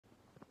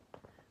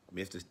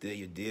Mr. Steal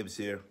Your Dibs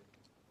here.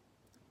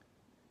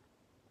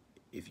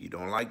 If you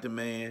don't like the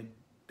man,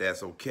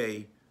 that's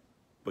okay.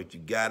 But you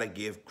gotta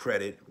give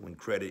credit when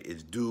credit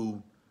is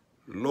due.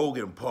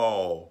 Logan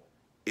Paul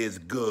is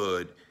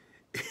good.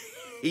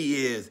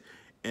 He is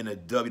in a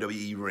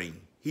WWE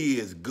ring. He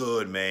is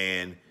good,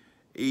 man.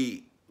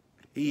 He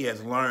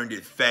has learned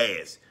it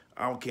fast.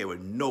 I don't care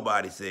what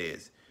nobody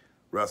says.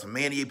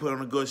 WrestleMania, he put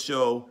on a good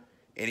show,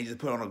 and he just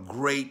put on a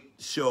great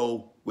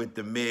show with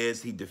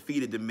themiz. He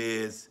defeated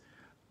themiz.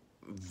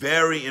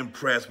 Very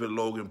impressed with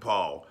Logan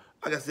Paul.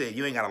 Like I said,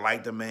 you ain't gotta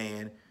like the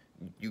man.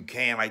 You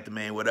can like the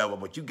man, whatever,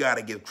 but you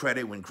gotta give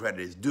credit when credit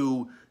is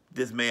due.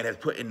 This man has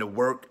put in the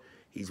work.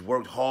 He's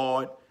worked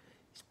hard.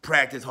 He's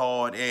practiced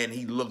hard, and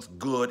he looks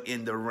good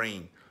in the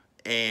ring.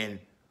 And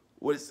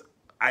what's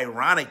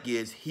ironic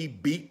is he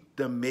beat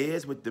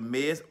themiz with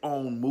themiz's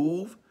own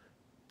move,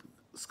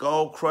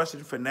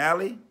 skull-crushing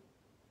finale.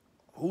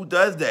 Who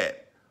does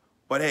that?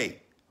 But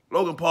hey,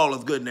 Logan Paul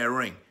is good in that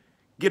ring.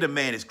 Give the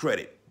man his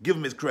credit. Give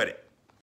him his credit.